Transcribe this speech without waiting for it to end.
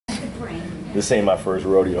This ain't my first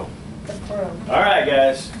rodeo. Approved. All right,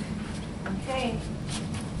 guys. Okay.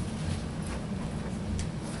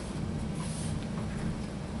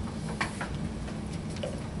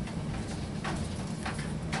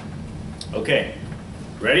 Okay,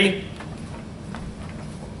 ready?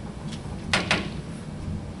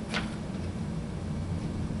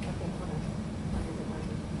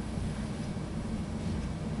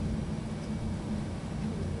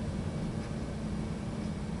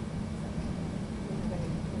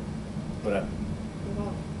 What up?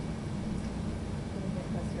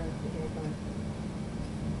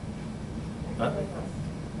 Huh?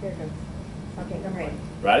 Here it goes. Okay, I'm ready.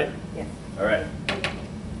 Got it? Yes. All right.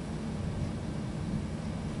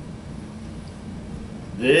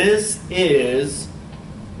 This is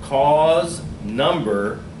cause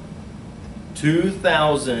number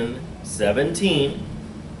 2017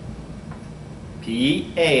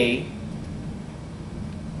 PA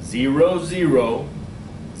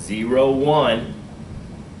 0001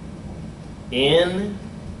 in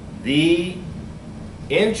the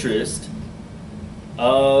interest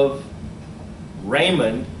of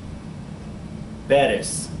Raymond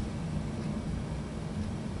Bettis.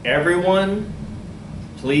 Everyone,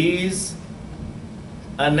 please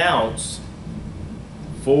announce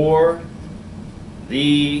for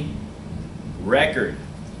the record.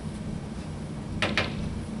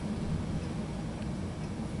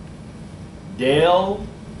 Dale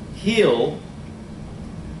Hill,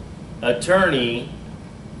 attorney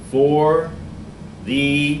for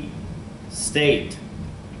the state.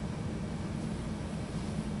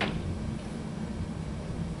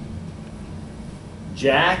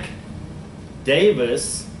 Jack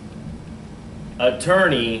Davis,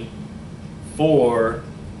 attorney for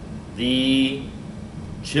the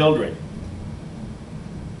children.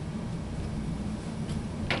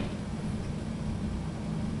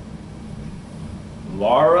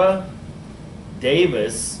 Laura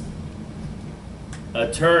Davis,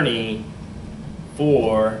 attorney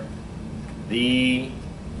for the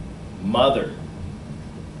mother.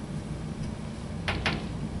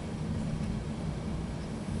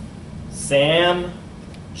 Sam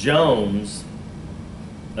Jones,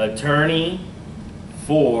 attorney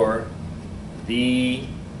for the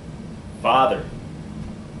father.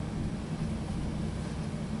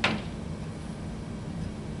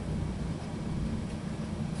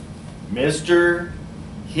 Mr.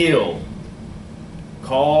 Hill,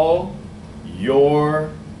 call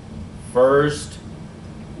your first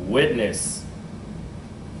witness.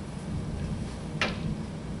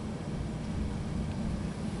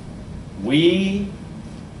 We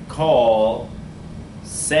call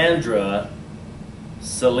Sandra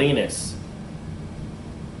Salinas.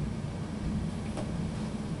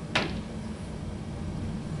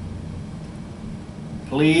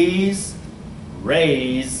 Please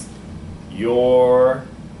raise your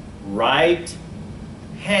right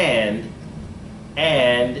hand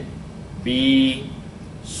and be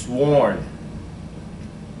sworn.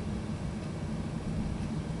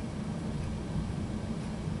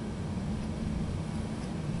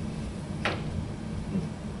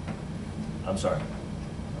 I'm sorry.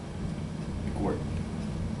 Record.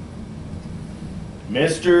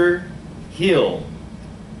 Mr. Hill,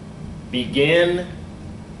 begin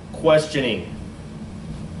questioning.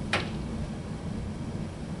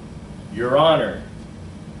 Your Honor,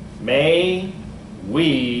 may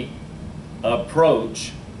we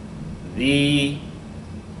approach the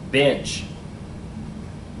bench?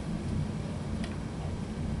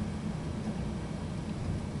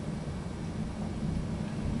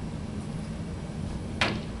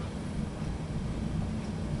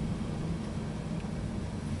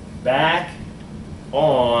 Back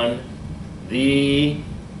on the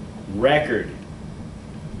record.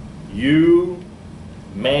 You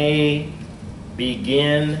may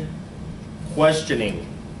begin questioning.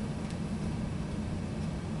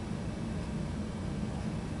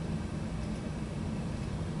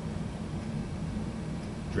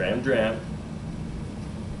 Dram, dram.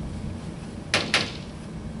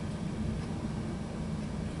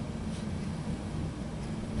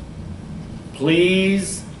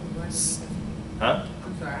 Please. Huh?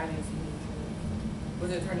 I'm sorry, I didn't see you.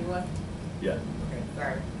 Was it attorney what? Yeah. Okay,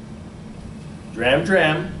 sorry. Dram,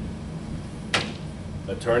 dram.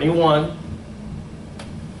 Attorney 1.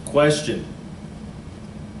 Question.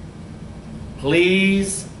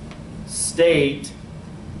 Please state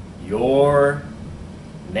your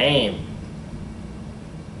name.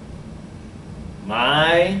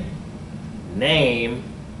 My name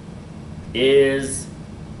is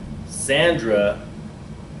Sandra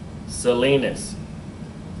Salinas.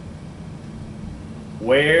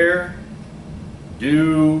 Where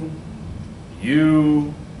do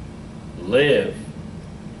you live?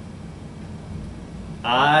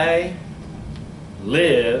 I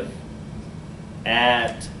live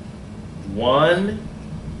at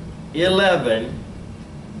 111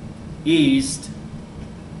 East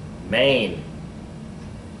Main.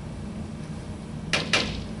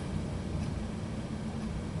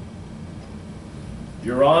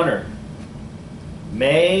 Your Honor,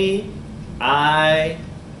 may I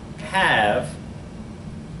have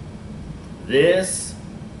this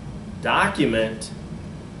document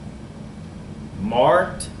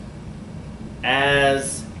marked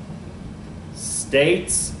as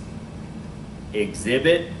State's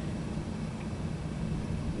Exhibit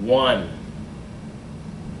 1.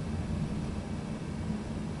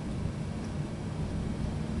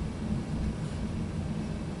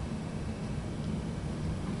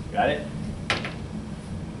 Got it?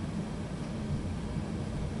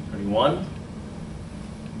 31.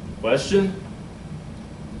 Question?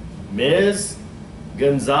 Ms.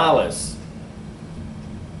 Gonzalez.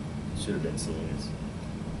 Should have been Salinas.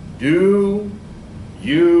 Do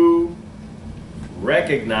you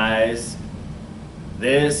recognize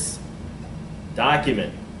this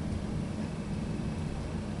document?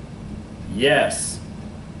 Yes.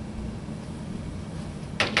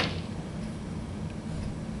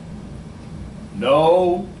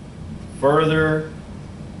 No further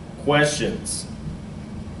questions.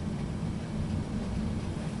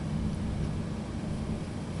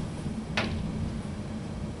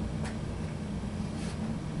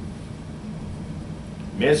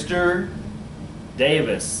 Mr.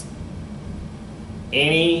 Davis,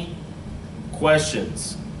 any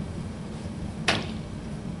questions?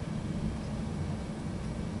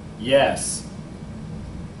 Yes.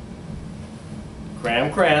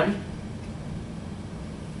 Cram, cram.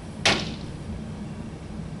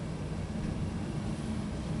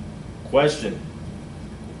 Question.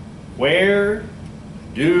 Where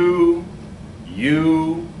do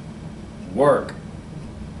you work?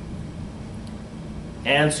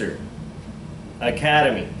 Answer.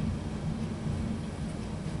 Academy.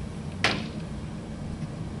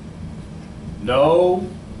 No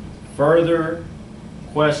further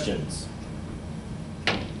questions.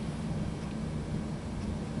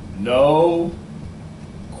 No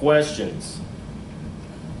questions.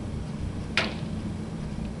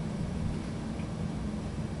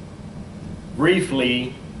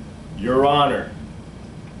 Briefly, Your Honor.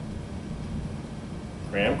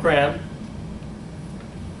 Cram, cram.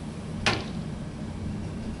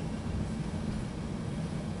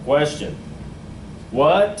 Question.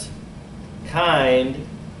 What kind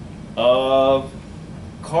of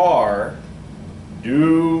car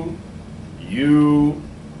do you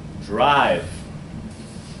drive?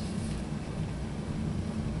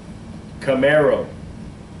 Camaro.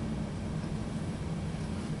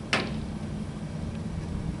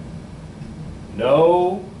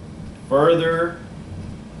 No further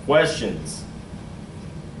questions.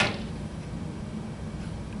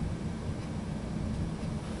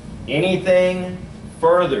 Anything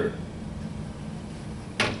further?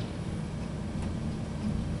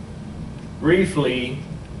 Briefly,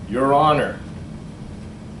 Your Honor.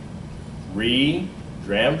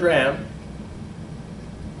 Dram, dram.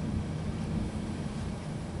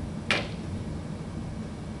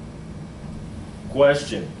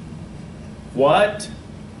 Question. What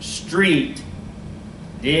street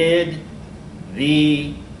did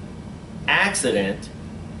the accident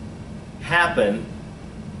happen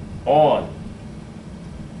on?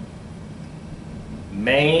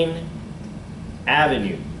 Main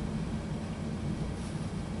Avenue.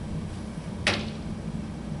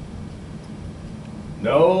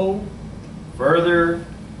 No further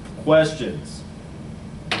questions.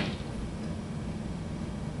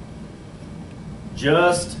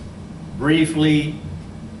 Just briefly,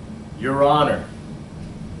 Your Honor.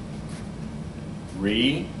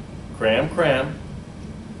 Cram, cram.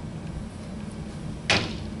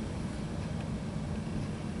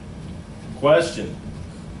 Question.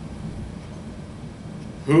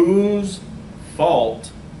 Whose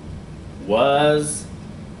fault was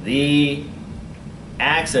the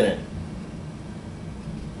accident?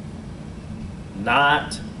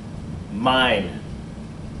 Not mine.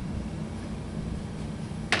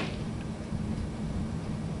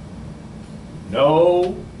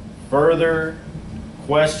 No further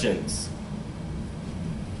questions.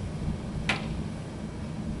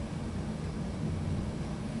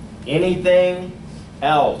 Anything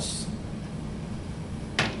else?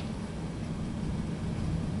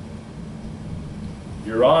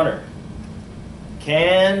 Your Honor,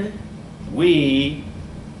 can we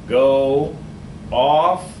go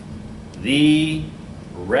off the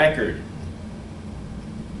record.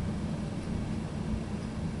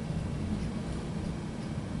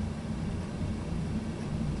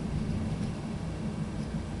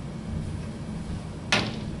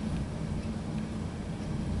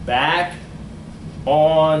 Back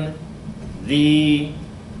on the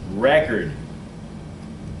record.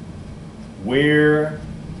 We're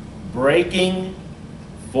breaking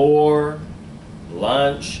for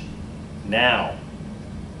lunch now.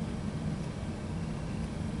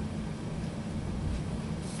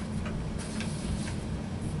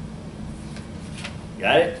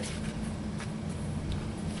 Got it?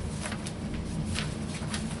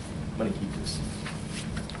 I'm gonna keep this.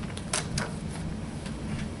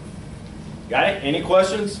 Got it? Any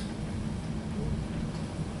questions?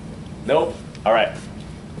 Nope? All right.